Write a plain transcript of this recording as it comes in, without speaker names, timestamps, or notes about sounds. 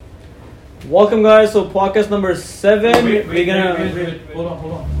Welcome, guys. So podcast number 7. Wait, We're gonna. Hold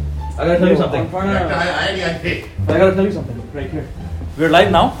on. I gotta tell you something. I gotta tell you something right here. We're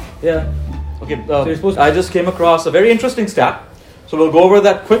live now. Yeah. Okay. you're supposed to- I just came across a very interesting stat, so we'll go over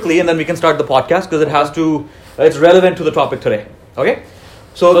that quickly, and then we can start the podcast because it has to. It's relevant to the topic today. Okay.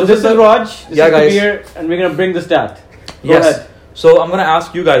 So this is Raj. This Yeah, is guys. Kabir, and we're gonna bring the stat. Go Yes. ahead. So I'm gonna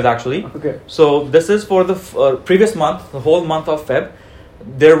ask you guys actually. Okay. So this is for the previous month, the whole month of Feb.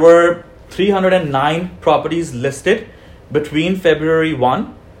 There were 309 properties listed between February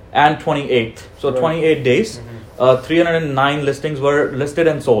 1 and 28th. So Right. 28 days. 309 listings were listed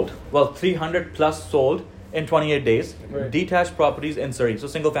and sold. Well, 300 plus sold in 28 days. Right. Detached properties in Surrey, so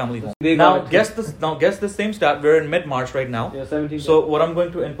single family home. They Now got it. guess this. Now guess the same stat. We're in mid-March right now. Yeah, 17. So what I'm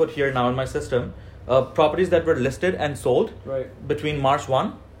going to input here now in my system, properties that were listed and sold Right. between March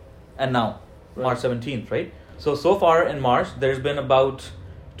 1 and now, Right. March 17th, right? So far in March, there's been about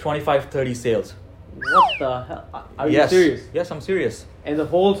 25-30 sales. What the hell? Are you Yes. serious? Yes, I'm serious. In the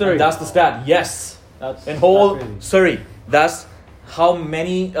whole Surrey. And that's the stat. Yes. That's In whole that's crazy. Surrey. That's how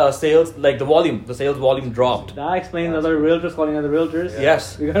many sales, like the sales volume dropped. That explains other realtors calling other realtors.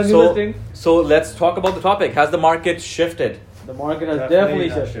 Yes. We got a new So, listing. so let's talk about the topic. Has the market shifted? The market has definitely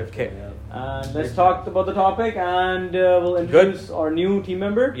shifted. Okay. And let's talk about the topic, and we'll introduce our new team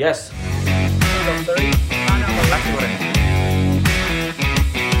member. Yes.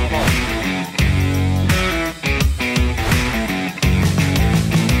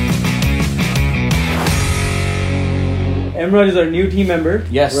 Emraj is our new team member.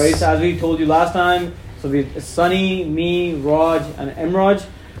 Yes. Right. So as we told you last time, so we Sunny, me, Raj, and Emraj,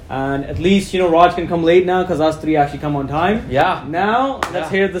 and at least Raj can come late now because us three actually come on time. Yeah. Now let's Yeah.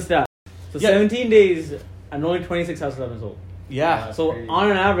 hear the stat. So Yeah. 17 days and only 26 houses have been sold. Yeah. So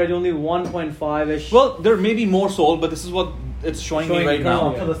on an average, only 1.5-ish. Well, there may be more sold, but this is what it's showing me right now.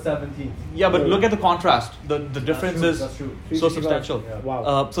 Up to the 17th. Yeah, but look at the contrast. The difference is That's true. so 365. substantial. Yeah.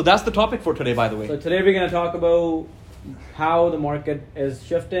 Wow. So that's the topic for today, by the way. So today we're going to talk about how the market is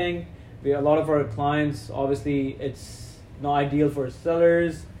shifting. A lot of our clients, obviously, it's not ideal for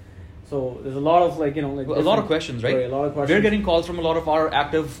sellers. So there's a lot of a lot of different- questions, right? Right, a lot of questions. We're getting calls from a lot of our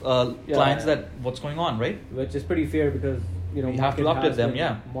active Yeah. clients that what's going on, right? which is pretty fair because We have to market look at has them, been-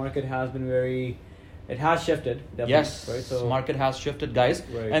 yeah. Market has been it has shifted. Definitely, Yes, right. So market has shifted, guys.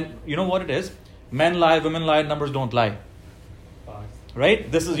 Right. And you know what it is? Men lie, women lie, numbers don't lie.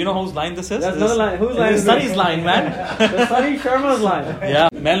 Right? This is, whose line this is? That's This- another line. Whose line This is is Sunny's it? line, man. That's Sunny Sharma's line. Yeah,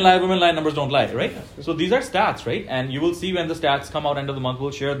 men lie, women lie, numbers don't lie, right? So these are stats, right? And you will see when the stats come out end of the month,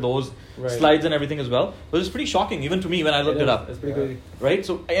 we'll share those Right. slides and everything as well. But it's pretty shocking, even to me when I looked it up, It's pretty crazy. right?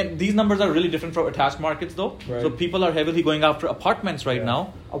 So, and these numbers are really different from attached markets though. Right. So people are heavily going after apartments right Yeah. now,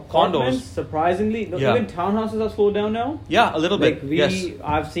 Apartments, condos. surprisingly, no, Yeah. even townhouses have slowed down now. Yeah, a little Like bit. Yes.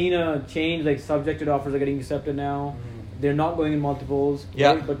 I've seen a change. Like subjected offers are getting accepted now. They're not going in multiples.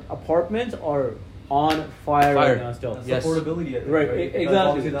 Yeah. right? But apartments are on fire Fire. right now still. That's Yes. affordability, I think, Right, Because exactly.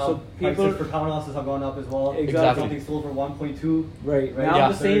 obviously now So people- prices for townhouses have gone up as well. Exactly. Something sold for 1.2. Right. Right. Now Yeah.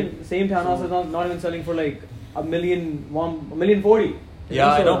 the same townhouse is not even selling for like a million 40.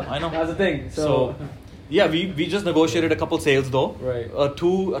 Yeah, I So know. That's the thing. So, yeah, we just negotiated a couple sales though. Right.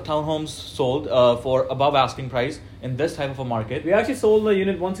 Two townhomes sold for above asking price in this type of a market. we actually sold the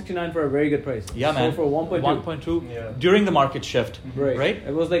unit 169 for a very good price. Yeah, man. Sold for 1.2. 1.2 Yeah. during the market shift. Right.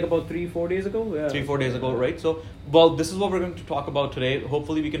 It was like about 3-4 days ago. Yeah. 3-4 days ago, right? So, well, this is what we're going to talk about today.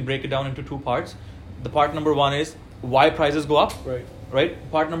 Hopefully, we can break it down into two parts. The part number one is why prices go up, Right. right?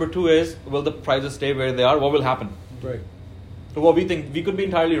 Part number two is will the prices stay where they are? What will happen? Right. So, what we think, we could be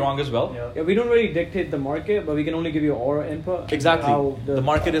entirely wrong as well. Yeah. Yeah, we don't really dictate the market, but we can only give you our input. Exactly. How The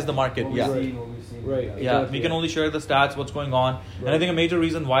market is the market. What Yeah. we've seen, what we've seen. Right. Yeah, Exactly. we can only share the stats, what's going on, and I Right. think a major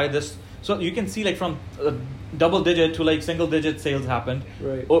reason why this. So you can see like from double digit to like single digit sales happened.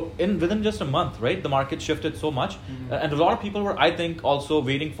 Right. Within just a month, right? The market shifted so much, and a lot of people were, I think, also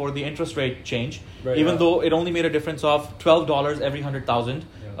waiting for the interest rate change, Right. even Yeah. though it only made a difference of $12 every 100,000,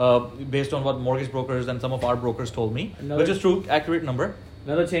 Yeah. based on what mortgage brokers and some of our brokers told me, Another- which is true, accurate number.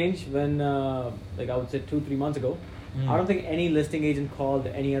 Another change when, like I would say 2-3 months ago, I don't think any listing agent called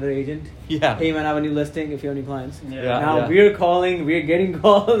any other agent. Yeah. Hey man, I have a new listing if you have any clients. Yeah. Yeah. Now we're calling, we're getting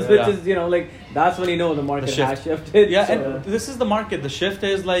calls, Yeah. which is, like that's when you know the market shift. has shifted. Yeah, so and this is the market. The shift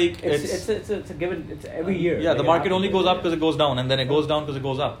is like it's a given. It's every year. yeah. Like, The it market happens only every goes up year. because it goes down, and then it goes down because it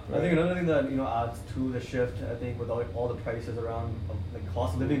goes up. I think another thing that adds to the shift, I think with all the prices around like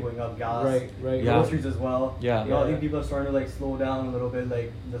cost of living going up, gas, Right. Yeah. groceries as well. Yeah. I think people are starting to like slow down a little bit,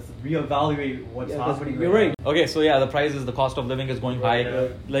 like just reevaluate what's Yeah, that's- happening. you're right right. now. Okay, so yeah, the prices, the cost of living is going high. Yeah.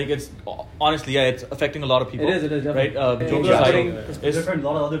 Like it's honestly, yeah, it's affecting a lot of people. It is right? definitely. Jokes Yeah. aside, Getting- There's it's different, a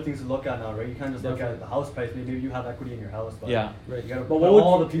lot of other things to look at now, right? You can't just look Definitely. at the house price. Maybe you have equity in your house, but Yeah. Right. you gotta But put what would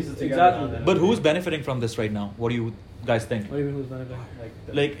all you- the pieces together. exactly. now then. but who's benefiting from this right now? What do you guys think? What do you mean who's benefiting?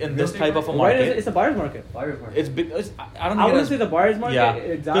 Like in real this estate type of a Right, market, it's a buyer's market. buyer's market. it's big. I don't I think wouldn't say it the buyer's market yeah.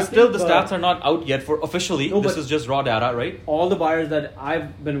 exactly. Still, the but stats are not out yet for officially. No, this but- is just raw data, right? all the buyers that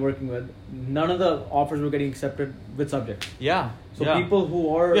I've been working with, none of the offers were getting accepted with subject. Yeah. So yeah. people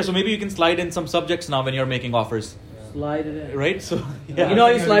who are Yeah, so maybe you can slide in some subjects now when you're making offers, slide it in. right? So Yeah. You know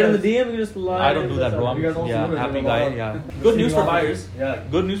how you Yeah, slide in guys- the DM, you just slide. I don't in do the that, bro. subject. You guys also Yeah, do it, happy you know, guy. about- Yeah, Just good news thinking for about it. buyers. Yeah.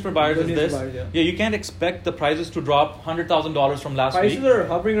 Good news for buyers Good is news for this. buyers, yeah. Yeah, you can't expect the prices to drop $100,000 from last Prices week. are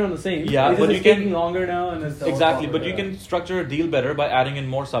hovering around the same. Yeah, It's but just you can- taking longer now, and it's Exactly, proper, but you yeah. can structure a deal better by adding in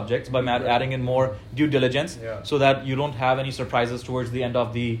more subjects, by adding in more due diligence, Yeah. so that you don't have any surprises towards the end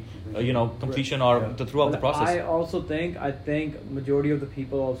of the, completion or Yeah. throughout the But process. I think majority of the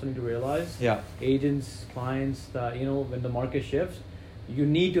people also need to realize, Yeah. agents, clients, that when the market shifts, you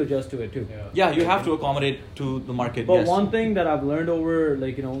need to adjust to it too. Yeah, you have to accommodate to the market. But yes. one thing that I've learned over,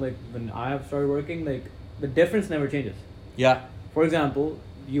 like when I have started working, like the difference never changes. Yeah, For example,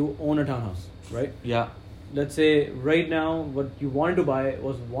 you own a townhouse, right? yeah, Let's say right now what you wanted to buy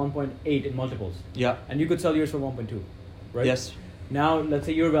was 1.8 in multiples, yeah. and you could sell yours for 1.2, right? Yes. Now let's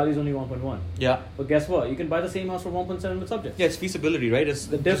say your value is only 1.1, Yeah. but guess what? You can buy the same house for 1.7 with subject. Yeah, it's feasibility, right? It's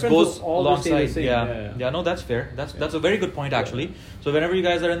The just difference goes will always stay the alongside. same. Yeah. Yeah. No, that's fair. That's a very good point actually. So whenever you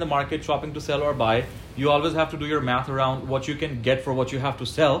guys are in the market shopping to sell or buy, you always have to do your math around what you can get for what you have to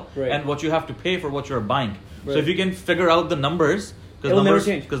sell Right. and what you have to pay for what you're buying. So Right. if you can figure out the numbers, It'll never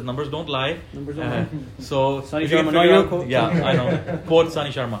change. because numbers don't lie. Numbers don't lie. So Sunny if you can Sharma, not figure your out- quote. Yeah, I know. Quote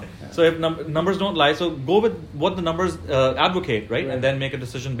Sunny Sharma. So if numbers don't lie, so go with what the numbers advocate, right? Right. And then make a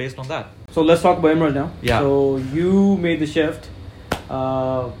decision based on that. So let's talk about Emerald now. Yeah. So you made the shift.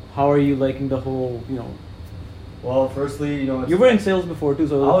 How are you liking the whole? Well, firstly, it's, You were in sales before too,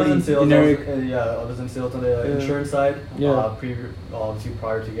 so I was pretty in sales. generic. I was in sales on the Yeah. insurance side. Yeah. Obviously,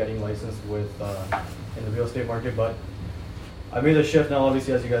 prior to getting licensed with in the real estate market, but I made a shift now.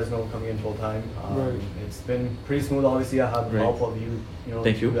 Obviously, as you guys know, coming in full time. Right. It's been pretty smooth. Obviously, I have the Right. help of you.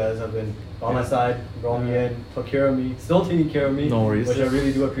 Thank you. You guys have been on my Yeah. side, brought me in, took care of me, still taking care of me. No worries. Which I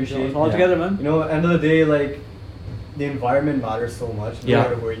really do It's appreciate. all Yeah. together, man. End of the day, like the environment matters so much, no Yeah.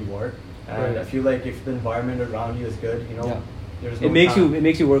 matter where you are. And Right. I feel like if the environment around you is good, Yeah. there's no It makes time.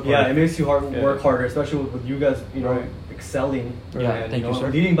 you work hard. Yeah, it makes you Yeah. work harder, especially with you guys, Right. excelling Yeah, and thank you, sir.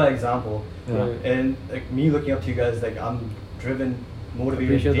 leading by example. Yeah. Right. And like me looking up to you guys, like I'm driven, motivated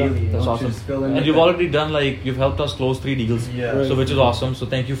Appreciate that. daily. That's to awesome. just fill in And with you've it. already done you've helped us close 3 deals. Yeah. Right. So which is awesome. So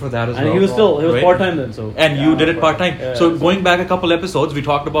thank you for that as And well. he was Right. part time then, so. And you Yeah, did it part time. yeah, so so- going back a couple episodes, we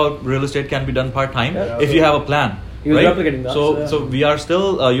talked about real estate can be done part time Yeah. if you have a plan. He was right? replicating that, So so, yeah. so we are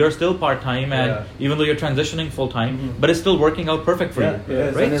still you're still part time, and Yeah. even though you're transitioning full time, Mhm. but it's still working out perfect for Yeah, you. it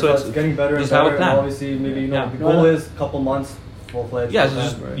is, Right? and So it's getting better and just better. have a plan. And obviously, maybe Yeah. the goal is a couple months full fledged. Yeah, so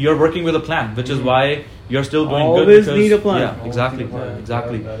just, you're working with a plan, which is Mhm. why you're still doing Always good. Because, need a plan. Yeah, Always exactly, need a plan.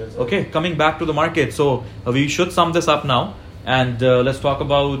 exactly. Yeah, that is it. Okay, coming back to the market. So we should sum this up now, and let's talk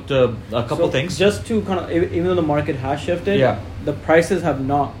about a couple So things. Just to kind of, even though the market has shifted, Yeah. the prices have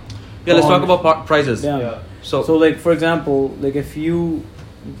not. Yeah, let's talk gone about prices. down. Yeah. So, like for example, like if you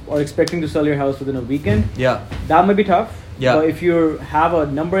are expecting to sell your house within a weekend, yeah, that might be tough. Yeah. But if you have a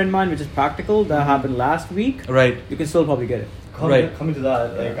number in mind which is practical, that happened last week, right. you can still probably get it. Right. Coming to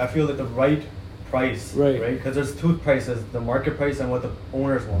that, like I feel that the right price, Right. Because there's two prices: the market price and what the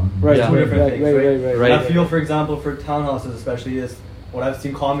owners want. Right. Yeah. Two different Right, things, right, right? right, right, right. And I feel, for example, for townhouses especially, is what I've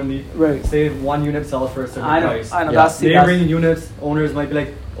seen commonly. Right. Say one unit sells for a certain I know. price. I know. Yeah. That's Neighboring units, owners might be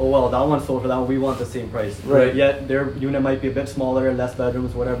like, oh well, that one sold for that one, we want the same price. Right. Yet their unit might be a bit smaller, less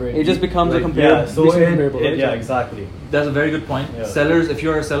bedrooms, whatever. It just becomes a Like, comparable. Yeah, so decent comparable, right? yeah, exactly. That's a very good point. Yeah. Sellers, if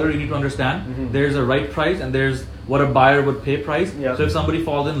you're a seller, you need to understand Mhm. there's a right price and there's what a buyer would pay price. Yeah. So if somebody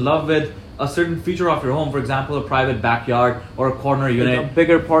falls in love with a certain feature of your home, for example, a private backyard or a corner Like unit, a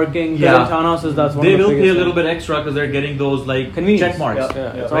bigger parking. Yeah. Yeah. Townhouses. That's one they of the will pay a biggest little ones. bit extra because they're getting those Convenience. check marks. Yeah.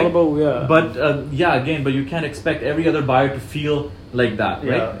 Yeah. It's Right? all about But again, you can't expect every other buyer to feel like that,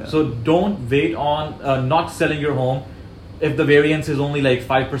 right? Yeah. So don't wait on not selling your home if the variance is only like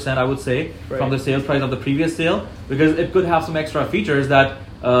 5%, I would say, from the sales price of the previous sale, because it could have some extra features that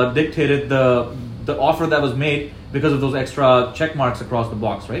dictated the offer that was made because of those extra check marks across the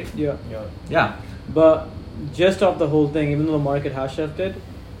box, right? Yeah. But just off the whole thing, even though the market has shifted,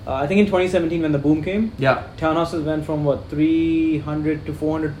 I think in 2017 when the boom came, townhouses went from what 300 to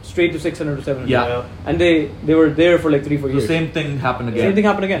 400 straight to 600 to 700. And they were there for like 3-4 years. The same thing happened again. Same thing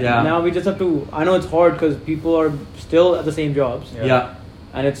happened again. Yeah. Now we just have to. I know it's hard because people are still at the same jobs.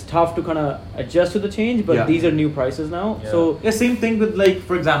 And it's tough to kind of adjust to the change, but these are new prices now. So same thing with, like,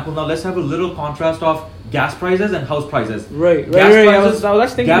 for example, now let's have a little contrast of gas prices and house prices. Right. I was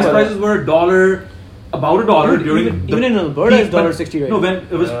thinking gas prices were about $1 during even in Alberta it's $1.60 right no, when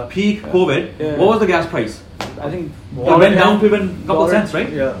it was peak COVID, what was the gas price? I think it went down to even a couple cents, right?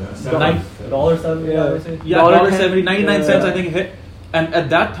 $1.70. $1.70, 99 cents I think it hit. And at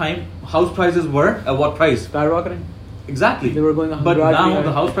that time, house prices were at what price? Skyrocketing. Exactly. They were going up. But now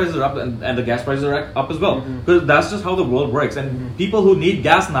the house prices are up and the gas prices are up as well. Because that's just how the world works. And people who need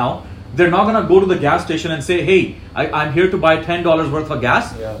gas now, they're not going to go to the gas station and say, hey, I'm here to buy $10 worth of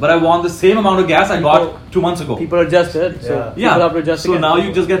gas, but I want the same amount of gas I got 2 months ago. People adjusted. So people have to adjust so again. now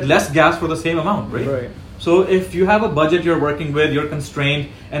you just get less gas for the same amount, right? So if you have a budget you're working with, you're constrained,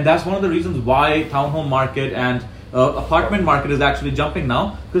 and that's one of the reasons why townhome market and apartment market is actually jumping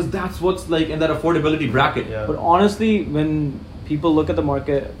now, because that's what's like in that affordability bracket. But honestly, when people look at the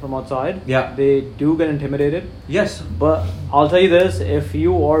market from outside, they do get intimidated. Yes. But I'll tell you this, if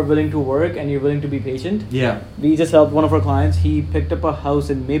you are willing to work and you're willing to be patient, we just helped one of our clients. He picked up a house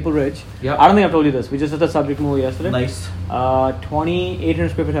in Maple Ridge. I don't think I've told you this. We just did a subject movie yesterday. Nice.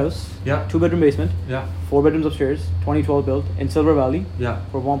 2,800 square foot house. 2-bedroom basement. 4 bedrooms upstairs. 2012 built in Silver Valley.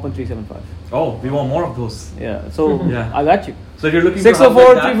 For 1.375. Oh, we want more of those. So I got you. So if you're looking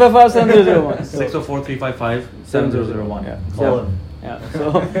 604 355 7001. 604 355 7001.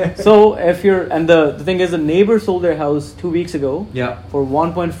 So if you're, and the thing is, the neighbor sold their house 2 weeks ago for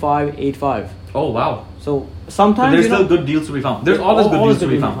 1.585. Oh wow. So sometimes there's still good deals to be found. There's always good deals to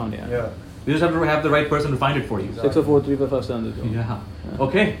be found. You just have to have the right person to find it for you. 604 355 7001.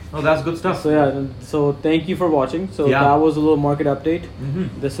 Okay. Oh, that's good stuff. So thank you for watching. So that was a little market update.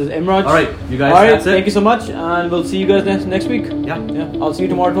 This is Imraj. All right, you guys. All right, that's it. Thank you so much, and we'll see you guys next week. I'll see you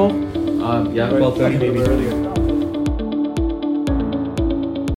tomorrow at 12. 12:30 maybe.